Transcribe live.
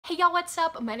Hey y'all, what's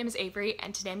up? My name is Avery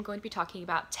and today I'm going to be talking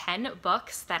about 10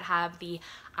 books that have the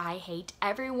I hate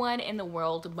everyone in the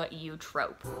world but you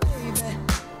trope.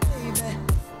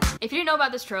 If you didn't know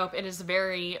about this trope, it is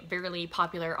very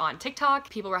popular on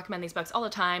TikTok. People recommend these books all the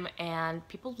time and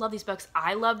people love these books.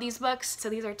 I love these books.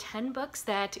 So these are 10 books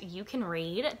that you can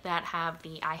read that have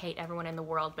the I hate everyone in the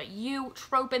world but you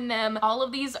trope in them. All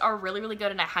of these are really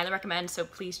good and I highly recommend, so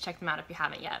please check them out if you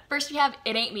haven't yet. First we have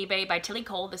It Ain't Me Babe by Tilly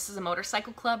Cole. This is a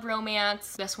motorcycle club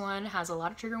romance. This one has a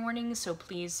lot of trigger warnings, so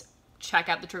please check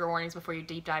out the trigger warnings before you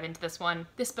deep dive into this one.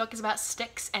 This book is about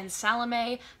Styx and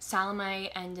Salome. Salome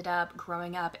ended up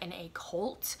growing up in a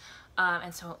cult,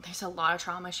 and so there's a lot of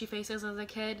trauma she faces as a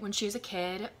kid. When she was a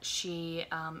kid, she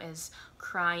is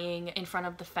crying in front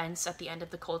of the fence at the end of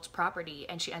the cult's property,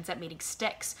 and she ends up meeting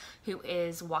Styx, who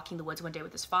is walking the woods one day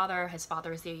with his father. His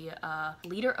father is the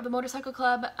leader of the motorcycle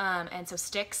club, and so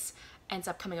Styx ends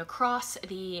up coming across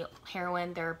the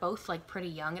heroine. They're both like pretty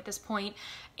young at this point,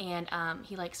 and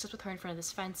he like sits with her in front of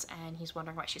this fence and he's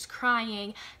wondering why she's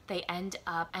crying. They end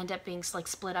up being like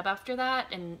split up after that,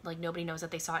 and like nobody knows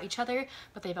that they saw each other,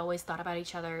 but they've always thought about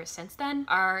each other since then.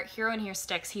 Our hero in here,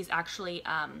 Styx, he's actually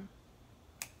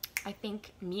I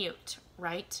think mute,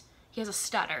 right? He has a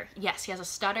stutter. Yes, he has a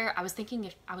stutter. I was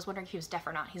wondering if he was deaf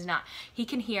or not. He's not. He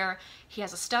can hear. He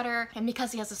has a stutter, and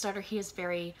because he has a stutter, he is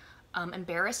very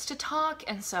embarrassed to talk,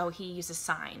 and so he uses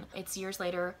sign. It's years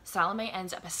later. Salome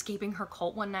ends up escaping her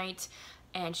cult one night,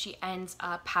 and she ends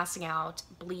up passing out,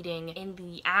 bleeding in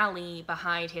the alley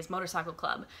behind his motorcycle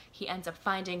club. He ends up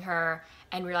finding her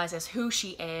and realizes who she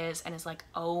is and is like,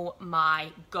 oh my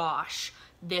gosh,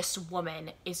 this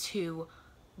woman is who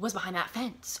was behind that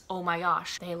fence. Oh my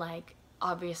gosh. They like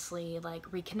obviously like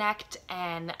reconnect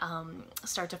and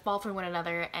start to fall for one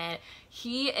another, and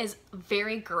he is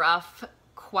very gruff,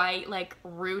 quite like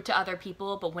rude to other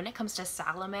people, but when it comes to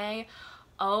Salome,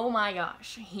 oh my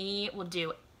gosh, he will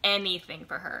do anything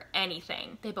for her,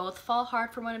 anything. They both fall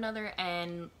hard for one another,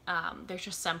 and there's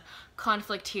just some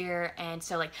conflict here, and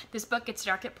so like this book gets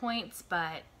dark at points,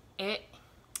 but it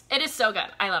is so good.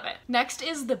 I love it. Next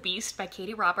is The Beast by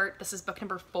Katie Robert. This is book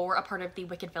number 4, a part of the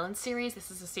Wicked Villains series.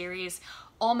 This is a series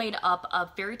all made up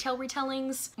of fairy tale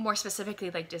retellings, more specifically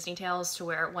like Disney tales, to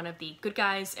where one of the good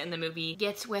guys in the movie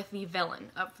gets with the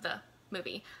villain of the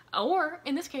movie, or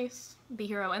in this case, the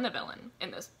hero and the villain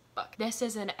in this book. This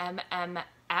is an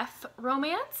MMF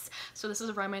romance. So this is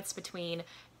a romance between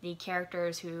the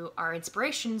characters who are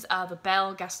inspirations of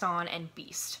Belle, Gaston, and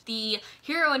Beast. The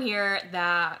hero in here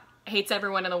that hates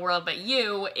everyone in the world but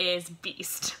you is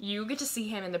Beast. You get to see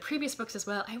him in the previous books as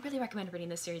well. I really recommend reading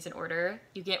this series in order.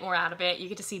 You get more out of it. You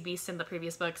get to see Beast in the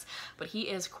previous books, but he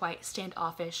is quite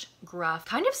standoffish, gruff,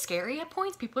 kind of scary at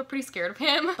points. People are pretty scared of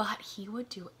him, but he would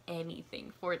do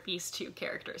anything for these two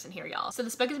characters in here, y'all. So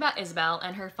this book is about Isabel,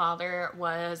 and her father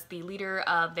was the leader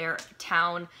of their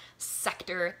town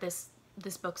sector. This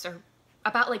books are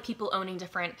about like people owning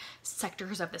different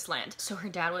sectors of this land. So her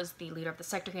dad was the leader of the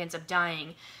sector. He ends up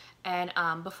dying. And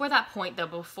before that point though,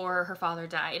 before her father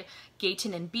died,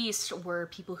 Gaten and Beast were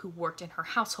people who worked in her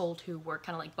household, who were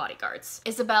kind of like bodyguards.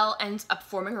 Isabel ends up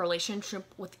forming a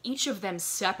relationship with each of them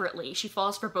separately. She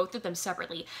falls for both of them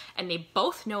separately, and they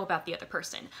both know about the other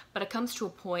person. But it comes to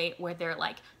a point where they're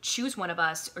like, choose one of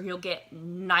us or you'll get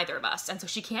neither of us. And so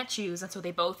she can't choose, and so they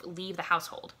both leave the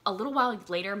household. A little while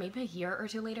later, maybe a year or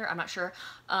two later, I'm not sure,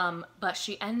 but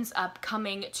she ends up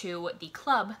coming to the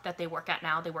club that they work at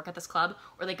now. They work at this club,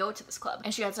 or they go to this club,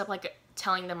 and she ends up like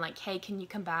telling them like, hey, can you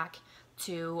come back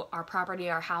to our property,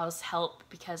 our house, help,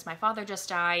 because my father just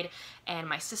died and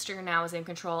my sister now is in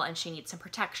control and she needs some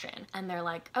protection. And they're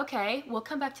like, okay, we'll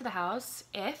come back to the house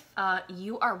if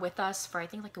you are with us for I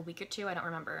think like a week or two, I don't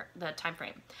remember the time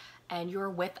frame, and you're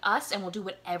with us and we'll do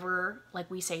whatever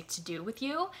like we say to do with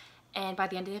you. And by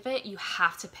the end of it, you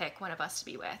have to pick one of us to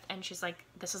be with. And she's like,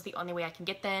 this is the only way I can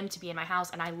get them to be in my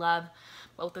house, and I love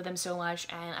both of them so much,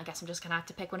 and I guess I'm just gonna have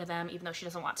to pick one of them even though she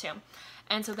doesn't want to.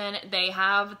 And so then they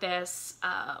have this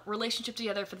relationship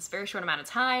together for this very short amount of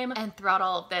time, and throughout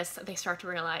all of this, they start to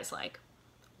realize like,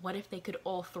 what if they could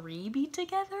all three be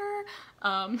together?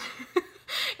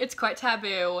 It's quite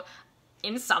taboo.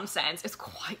 In some sense, it's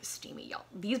quite steamy, y'all.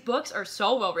 These books are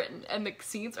so well written, and the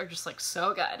scenes are just like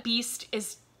so good. Beast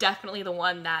is definitely the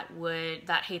one that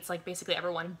hates like basically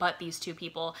everyone but these two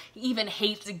people. He even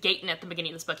hates Gaten at the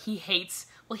beginning of this book. He hates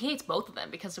both of them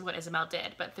because of what Isabel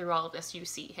did, but through all of this you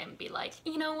see him be like,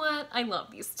 you know what, I love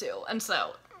these two. And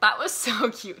so That was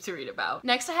so cute to read about.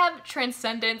 Next I have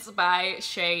Transcendence by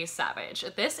Shay Savage.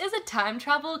 This is a time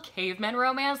travel caveman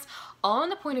romance, all in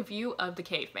the point of view of the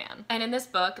caveman. And in this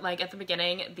book, like at the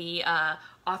beginning, the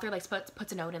author like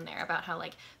puts a note in there about how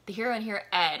like the hero in here,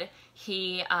 Ed,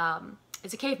 he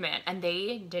is a caveman and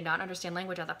they did not understand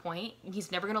language at that point.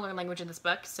 He's never gonna learn language in this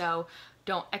book, so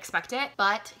don't expect it.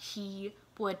 But he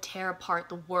would tear apart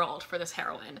the world for this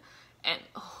heroine. And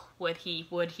oh, would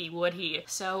he.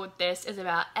 So this is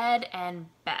about Ed and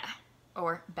Beth.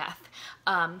 Or Beth.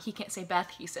 He can't say Beth,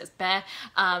 he says Beth.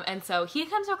 And so he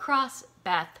comes across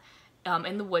Beth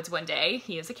in the woods one day.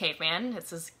 He is a caveman.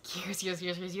 This is years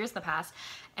in the past.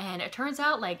 And it turns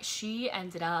out like she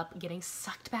ended up getting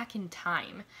sucked back in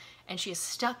time. And she is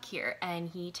stuck here, and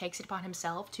he takes it upon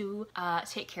himself to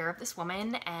take care of this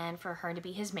woman and for her to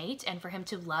be his mate and for him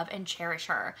to love and cherish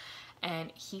her.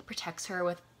 And he protects her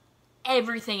with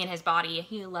everything in his body.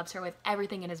 He loves her with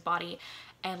everything in his body.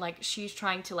 And like she's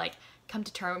trying to like come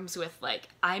to terms with like,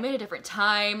 I'm in a different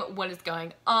time, what is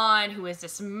going on, who is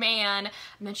this man?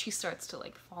 And then she starts to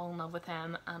like fall in love with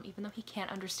him, even though he can't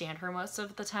understand her most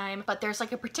of the time. But there's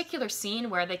like a particular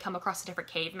scene where they come across a different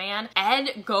caveman.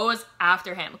 Ed goes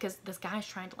after him because this guy's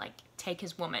trying to like take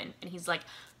his woman, and he's like,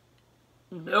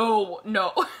 no.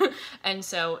 And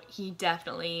so he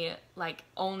definitely like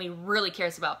only really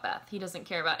cares about Beth. He doesn't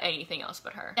care about anything else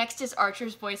but her. Next is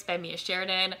Archer's Voice by Mia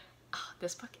Sheridan. Oh,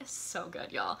 this book is so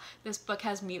good, y'all. This book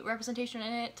has mute representation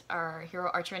in it. Our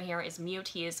hero Archer in here is mute.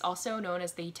 He is also known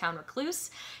as the town recluse.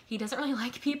 He doesn't really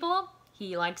like people.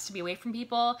 He likes to be away from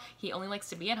people. He only likes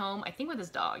to be at home, I think with his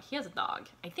dog. He has a dog,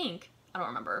 I think. I don't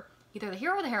remember. Either the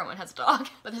hero or the heroine has a dog.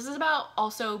 But this is about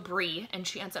also Bree, and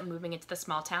she ends up moving into the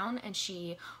small town, and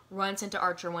she runs into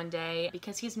Archer one day.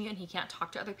 Because he's mute and he can't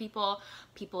talk to other people,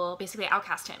 people basically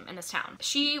outcast him in this town.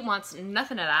 She wants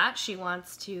nothing of that. She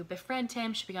wants to befriend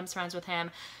him. She becomes friends with him.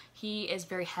 He is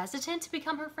very hesitant to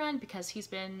become her friend because he's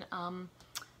been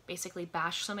basically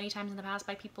bashed so many times in the past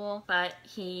by people, but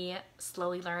he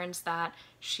slowly learns that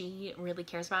she really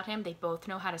cares about him. They both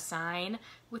know how to sign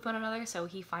with one another, so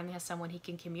he finally has someone he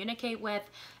can communicate with,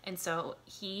 and so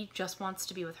he just wants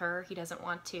to be with her. He doesn't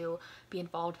want to be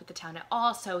involved with the town at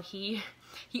all, so he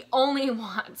only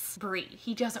wants Bree.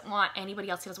 He doesn't want anybody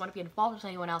else. He doesn't want to be involved with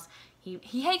anyone else.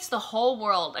 He hates the whole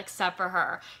world except for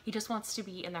her. He just wants to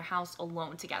be in their house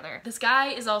alone together. This guy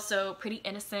is also pretty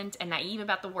innocent and naive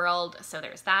about the world, so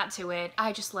there's that to it.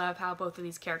 I just love how both of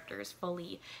these characters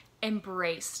fully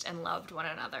embraced and loved one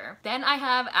another. Then I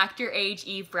have Act Your Age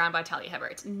Eve Brown by Talia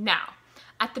Hibbert. Now,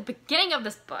 at the beginning of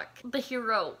this book, the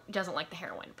hero doesn't like the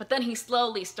heroine, but then he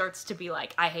slowly starts to be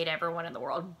like, I hate everyone in the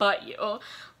world but you.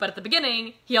 But at the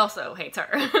beginning, he also hates her.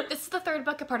 This is the third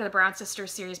book, a part of the Brown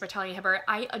Sisters series by Talia Hibbert.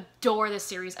 I adore this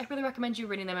series. I really recommend you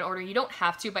reading them in order. You don't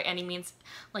have to by any means.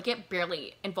 Like, it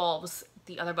barely involves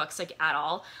the other books like at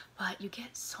all, but you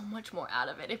get so much more out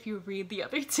of it if you read the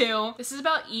other two. This is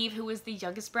about Eve, who is the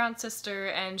youngest Brown sister,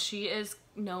 and she is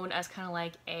known as kind of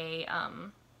like a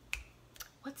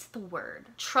what's the word?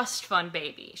 Trust fund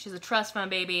baby. She's a trust fund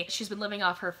baby. She's been living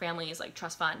off her family's like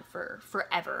trust fund for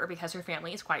forever because her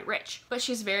family is quite rich. But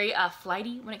she's very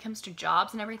flighty when it comes to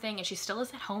jobs and everything, and she still is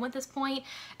at home at this point.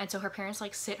 And so her parents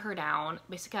like sit her down,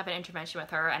 basically have an intervention with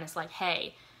her, and it's like,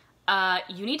 hey,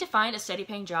 you need to find a steady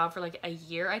paying job for like a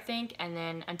year, I think, and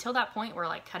then until that point we're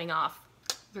like cutting off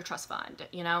your trust fund,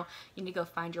 you know? You need to go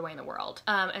find your way in the world.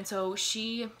 And so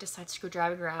she decides to go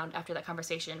driving around after that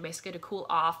conversation, basically to cool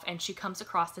off, and she comes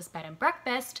across this bed and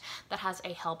breakfast that has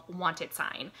a help wanted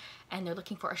sign, and they're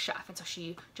looking for a chef, and so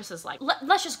she just is like,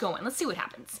 let's just go in, let's see what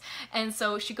happens. And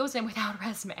so she goes in without a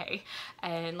resume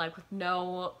and like with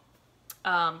no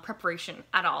preparation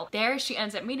at all. There she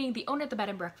ends up meeting the owner of the bed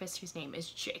and breakfast, whose name is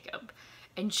Jacob.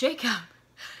 And Jacob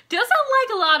doesn't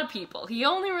like a lot of people. He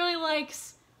only really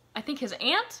likes, I think, his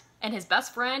aunt and his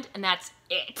best friend, and that's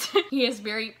it. He is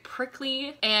very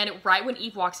prickly, and right when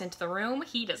Eve walks into the room,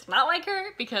 he does not like her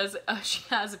because she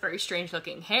has very strange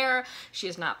looking hair, she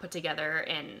is not put together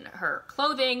in her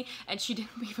clothing, and she didn't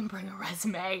even bring a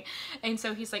resume. And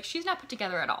so he's like, she's not put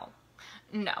together at all.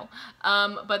 No.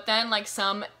 But then like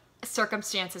some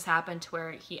circumstances happen to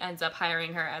where he ends up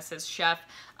hiring her as his chef,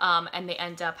 and they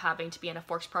end up having to be in a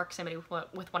forced proximity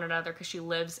with one another because she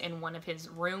lives in one of his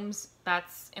rooms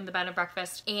that's in the bed and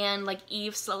breakfast. And like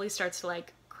Eve slowly starts to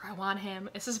like grow on him.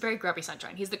 This is very grubby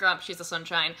sunshine. He's the grump, she's the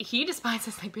sunshine. He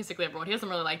despises like basically everyone. He doesn't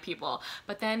really like people.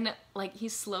 But then like he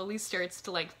slowly starts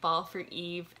to like fall for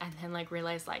Eve, and then like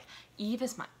realize like Eve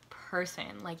is my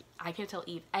person. Like I can tell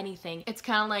Eve anything. It's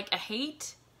kind of like a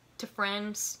hate to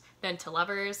friends than to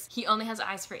lovers. He only has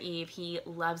eyes for Eve. He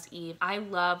loves Eve. I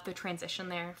love the transition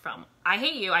there from I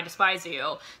hate you, I despise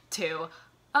you, to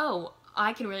oh,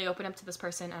 I can really open up to this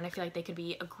person and I feel like they could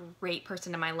be a great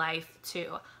person in my life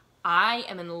too. I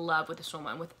am in love with this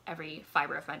woman with every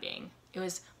fiber of my being. It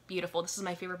was beautiful. This is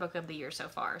my favorite book of the year so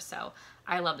far, so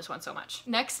I love this one so much.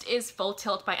 Next is Full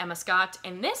Tilt by Emma Scott.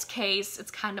 In this case,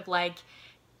 it's kind of like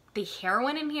the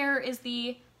heroine in here is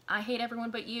the I hate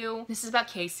everyone but you. This is about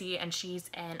Casey, and she's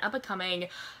an up-and-coming,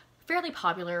 fairly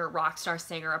popular rock star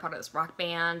singer, a part of this rock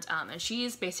band, and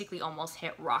she's basically almost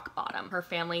hit rock bottom. Her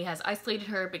family has isolated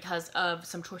her because of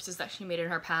some choices that she made in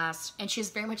her past, and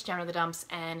she's very much down in the dumps.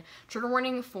 And trigger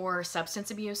warning for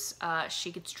substance abuse,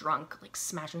 she gets drunk, like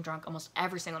smashing drunk almost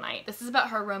every single night. This is about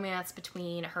her romance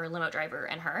between her limo driver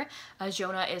and her.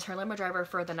 Jonah is her limo driver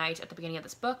for the night at the beginning of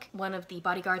this book. One of the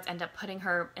bodyguards end up putting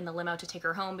her in the limo to take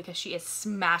her home because she is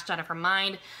smashed out of her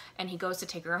mind, and he goes to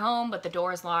take her home, but the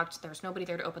door is locked. There's nobody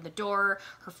there to open the door.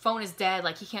 Her phone is dead.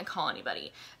 Like, he can't call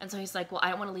anybody. And so he's like, well, I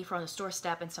don't want to leave her on the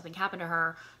doorstep and something happened to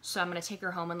her, so I'm going to take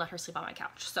her home and let her sleep on my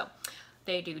couch. So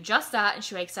they do just that, and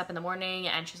she wakes up in the morning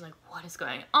and she's like, what is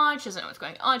going on? She doesn't know what's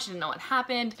going on. She didn't know what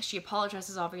happened. She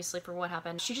apologizes, obviously, for what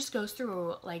happened. She just goes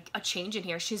through like a change in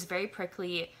here. She's very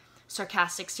prickly,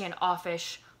 sarcastic,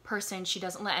 standoffish person. She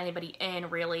doesn't let anybody in,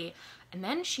 really. And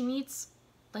then she meets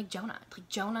like Jonah. Like,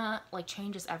 Jonah like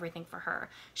changes everything for her.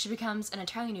 She becomes an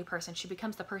entirely new person. She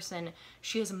becomes the person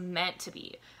she is meant to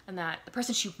be, and that the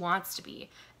person she wants to be.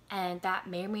 And that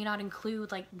may or may not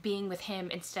include like being with him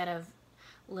instead of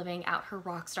living out her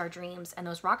rock star dreams. And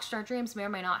those rock star dreams may or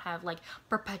may not have like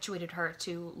perpetuated her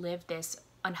to live this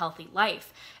unhealthy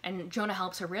life. And Jonah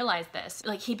helps her realize this.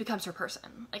 Like, he becomes her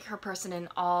person. Like, her person in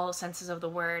all senses of the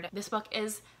word. This book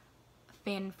is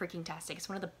fan-freaking-tastic. It's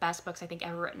one of the best books I think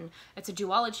ever written. It's a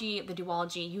duology. The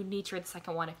duology, you need to read the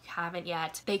second one if you haven't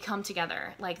yet. They come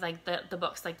together, like the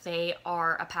books, like they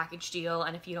are a package deal,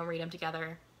 and if you don't read them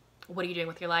together, what are you doing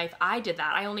with your life? I did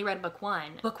that. I only read book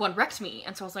one. Book one wrecked me,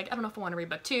 and so I was like, I don't know if I want to read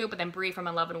book two, but then Brie from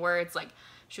In Love and Words, like,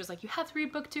 she was like, you have to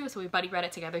read book two, so we buddy read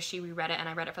it together. She reread it, and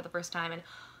I read it for the first time, and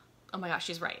oh my gosh,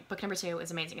 she's right. Book number two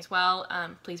is amazing as well.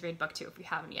 Please read book two if you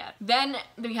haven't yet. Then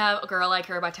we have A Girl Like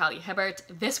Her by Talia Hibbert.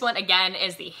 This one, again,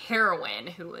 is the heroine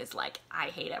who is like, I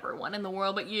hate everyone in the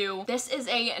world but you. This is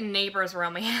a neighbor's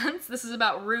romance. This is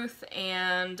about Ruth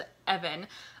and Evan.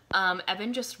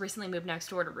 Evan just recently moved next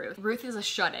door to Ruth. Ruth is a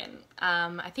shut-in.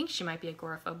 I think she might be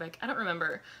agoraphobic. I don't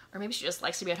remember. Or maybe she just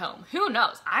likes to be at home. Who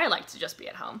knows? I like to just be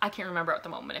at home. I can't remember at the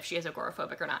moment if she is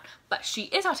agoraphobic or not. But she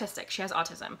is autistic. She has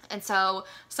autism. And so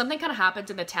something kind of happened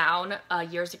in the town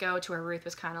years ago to where Ruth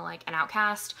was kind of like an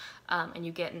outcast. And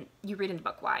you read in the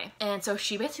book why. And so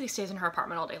she basically stays in her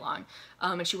apartment all day long.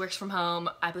 And she works from home.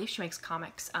 I believe she makes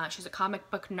comics. She's a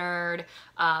comic book nerd.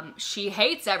 She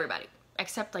hates everybody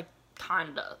except like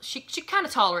kinda. She kind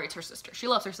of tolerates her sister. She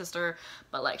loves her sister,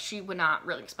 but like she would not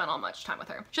really spend all much time with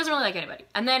her. She doesn't really like anybody.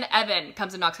 And then Evan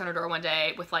comes and knocks on her door one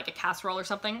day with like a casserole or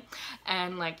something,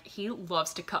 and like he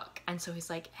loves to cook. And so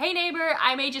he's like, hey neighbor,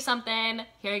 I made you something.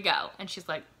 Here you go. And she's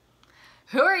like,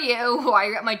 who are you? Why are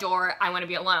you at my door? I want to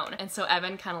be alone. And so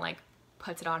Evan kind of like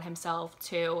puts it on himself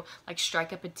to like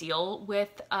strike up a deal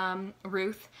with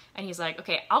Ruth, and he's like,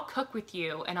 okay, I'll cook with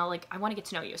you, and I want to get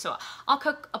to know you, so I'll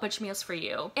cook a bunch of meals for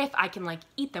you if I can like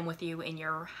eat them with you in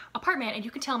your apartment, and you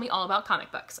can tell me all about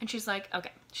comic books. And she's like, okay.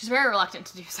 She's very reluctant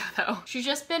to do so though. She's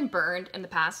just been burned in the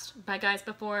past by guys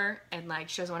before, and like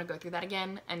she doesn't want to go through that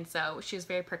again, and so she's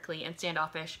very prickly and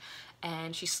standoffish,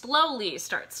 and she slowly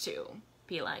starts to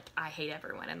be like, I hate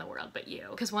everyone in the world but you.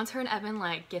 Because once her and Evan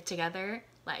like get together,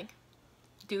 like,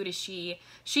 dude, is she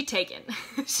taken.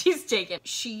 She's taken.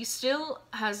 She still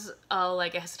has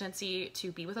like a hesitancy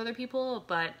to be with other people,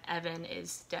 but Evan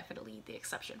is definitely the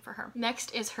exception for her.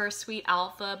 Next is Her Sweet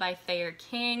Alpha by Thayer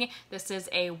King. This is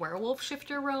a werewolf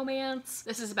shifter romance.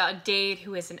 This is about Dave,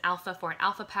 who is an alpha for an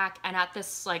alpha pack, and at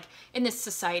this like in this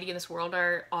society, in this world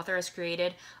our author has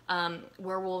created,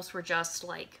 werewolves were just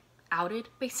like outed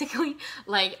basically.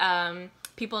 Like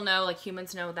people know, like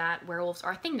humans know that werewolves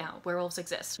are a thing now. Werewolves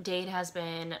exist. Dade has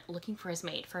been looking for his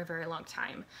mate for a very long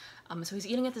time. So he's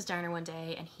eating at this diner one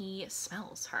day and he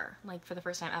smells her, like for the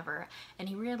first time ever. And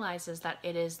he realizes that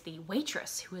it is the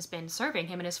waitress who has been serving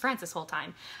him and his friends this whole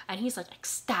time. And he's like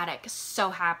ecstatic, so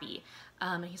happy.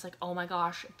 And he's like, oh my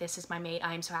gosh, this is my mate.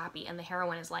 I am so happy. And the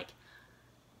heroine is like,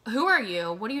 who are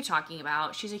you? What are you talking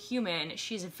about? She's a human.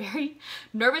 She's very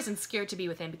nervous and scared to be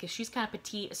with him because she's kind of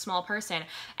petite, a small person,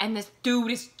 and this dude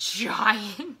is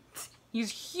giant. He's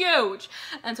huge.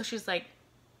 And so she's like,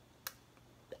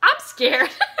 I'm scared.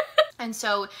 And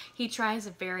so he tries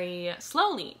very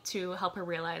slowly to help her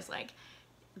realize like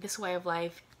this way of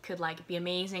life could like be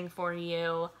amazing for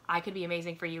you. I could be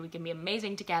amazing for you. We can be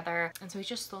amazing together. And so he's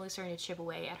just slowly starting to chip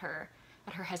away at her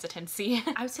at her hesitancy.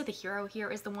 I would say the hero here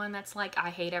is the one that's like, I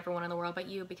hate everyone in the world but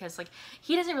you, because like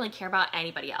he doesn't really care about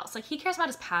anybody else. Like he cares about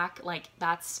his pack, like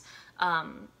that's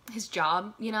his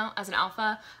job, you know, as an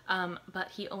alpha, but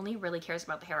he only really cares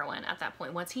about the heroine at that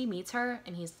point. Once he meets her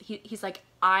and he's like,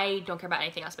 I don't care about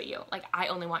anything else but you. Like I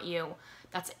only want you.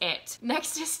 That's it.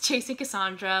 Next is Chasing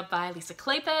Cassandra by Lisa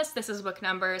Kleypas. This is book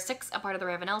number 6, a part of the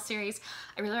Ravenel series.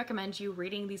 I really recommend you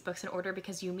reading these books in order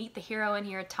because you meet the hero in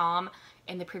here, Tom,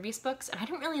 in the previous books, and I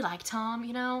didn't really like Tom,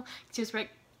 you know, he was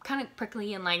kind of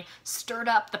prickly and like stirred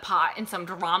up the pot in some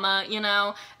drama, you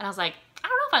know, and I was like, I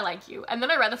don't know if I like you. And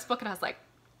then I read this book and I was like,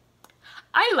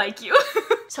 I like you.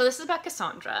 So this is about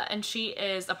Cassandra, and she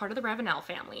is a part of the Ravenel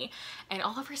family, and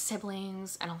all of her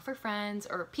siblings and all of her friends,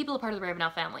 or people a part of the Ravenel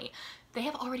family, they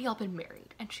have already all been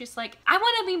married. And she's like, I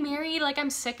want to be married. Like I'm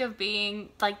sick of being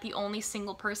like the only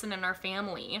single person in our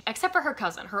family, except for her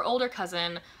cousin, her older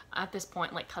cousin. At this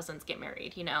point, like cousins get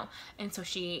married, you know? And so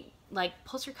she like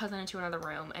pulls her cousin into another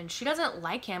room, and she doesn't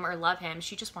like him or love him.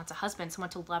 She just wants a husband, someone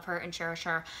to love her and cherish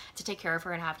her, to take care of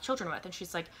her and have children with. And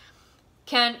she's like,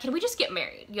 can we just get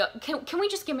married? Can we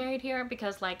just get married here?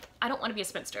 Because like, I don't want to be a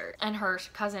spinster. And her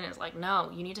cousin is like,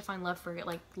 no, you need to find love for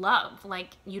like love. Like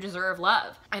you deserve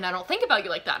love. And I don't think about you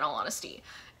like that in all honesty.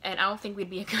 And I don't think we'd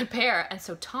be a good pair. And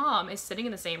so Tom is sitting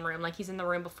in the same room, like he's in the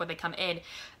room before they come in,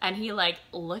 and he like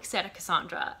looks at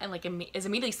Cassandra and like is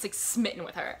immediately like smitten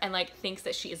with her and like thinks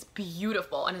that she is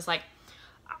beautiful and is like,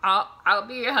 I'll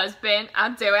be your husband,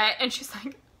 I'll do it. And she's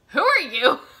like, who are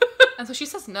you? And so she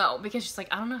says no, because she's like,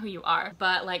 I don't know who you are.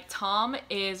 But like Tom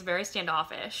is very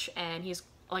standoffish, and he's,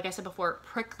 like I said before,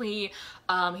 prickly.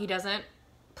 He doesn't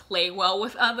play well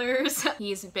with others.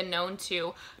 He's been known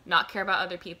to not care about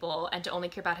other people and to only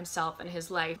care about himself and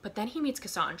his life. But then he meets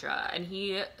Cassandra and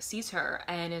he sees her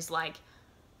and is like,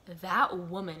 that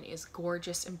woman is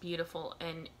gorgeous and beautiful,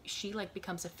 and she like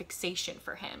becomes a fixation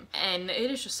for him. And it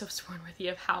is just so sworn-worthy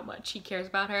of how much he cares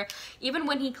about her. Even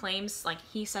when he claims, like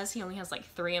he says he only has like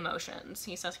 3 emotions.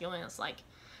 He says he only has like,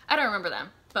 I don't remember them,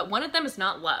 but one of them is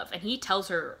not love. And he tells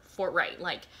her forthright,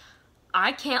 like,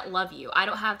 I can't love you. I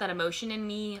don't have that emotion in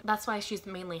me. That's why she's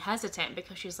mainly hesitant,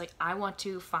 because she's like, I want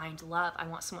to find love. I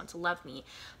want someone to love me.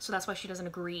 So that's why she doesn't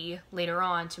agree later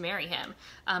on to marry him.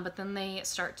 But then they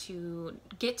start to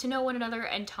get to know one another,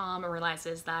 and Tom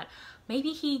realizes that maybe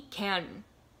he can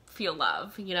feel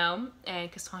love, you know? And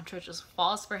Cassandra just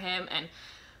falls for him, and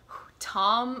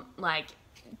Tom, like,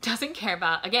 doesn't care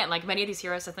about, again, like many of these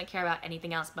heroes, doesn't care about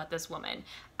anything else but this woman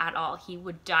at all. He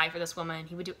would die for this woman.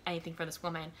 He would do anything for this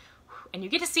woman. And you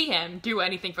get to see him do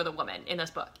anything for the woman in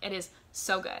this book. It is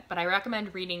so good, but I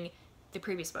recommend reading the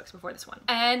previous books before this one.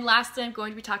 And lastly, I'm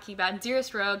going to be talking about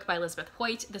Dearest Rogue by Elizabeth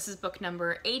Hoyt. This is book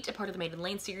number 8, a part of the Maiden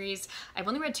Lane series. I've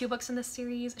only read 2 books in this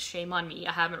series. Shame on me,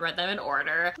 I haven't read them in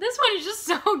order. This one is just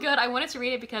so good. I wanted to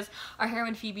read it because our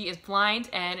heroine Phoebe is blind,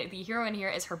 and the hero in here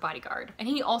is her bodyguard. And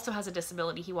he also has a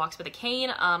disability. He walks with a cane.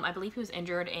 I believe he was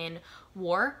injured in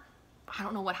war. I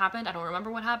don't know what happened. I don't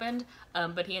remember what happened,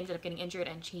 but he ended up getting injured,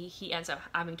 and he ends up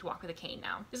having to walk with a cane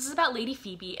now. This is about Lady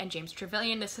Phoebe and James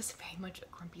Trevelyan. This is very much a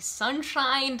grumpy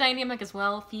sunshine dynamic as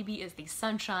well. Phoebe is the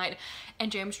sunshine, and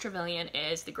James Trevelyan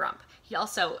is the grump. He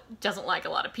also doesn't like a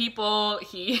lot of people.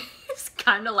 He is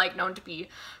kind of like known to be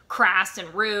crass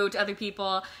and rude to other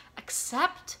people,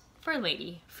 except for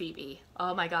Lady Phoebe.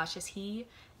 Oh my gosh, is he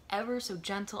ever so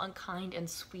gentle and kind and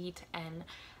sweet and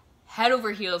head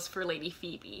over heels for Lady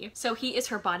Phoebe. So he is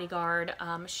her bodyguard.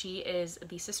 She is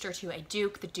the sister to a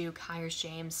duke. The duke hires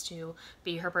James to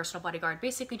be her personal bodyguard,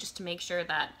 basically just to make sure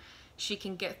that she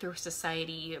can get through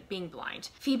society being blind.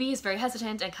 Phoebe is very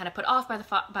hesitant and kind of put off by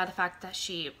the fact that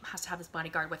she has to have this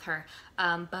bodyguard with her,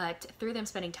 but through them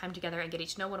spending time together and getting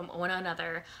to know one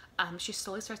another, she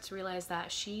slowly starts to realize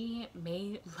that she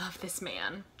may love this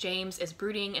man. James is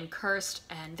brooding and cursed,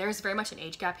 and there's very much an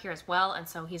age gap here as well, and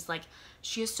so he's like,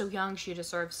 she is so young, she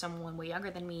deserves someone way younger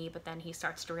than me, but then he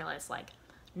starts to realize, like,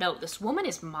 no, this woman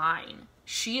is mine.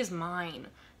 She is mine.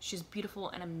 She's beautiful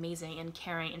and amazing and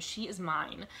caring, and she is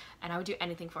mine, and I would do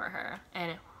anything for her.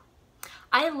 And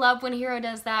I love when a hero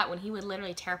does that, when he would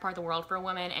literally tear apart the world for a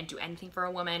woman and do anything for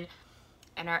a woman,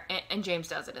 and James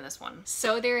does it in this one.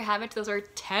 So there you have it. Those are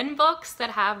 10 books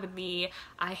that have the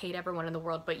I hate everyone in the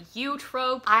world but you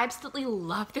trope. I absolutely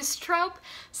love this trope,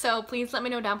 so please let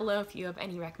me know down below if you have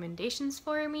any recommendations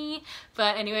for me.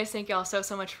 But anyways, thank you all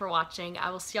so much for watching. I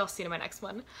will see y'all soon in my next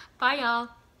one. Bye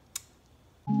y'all!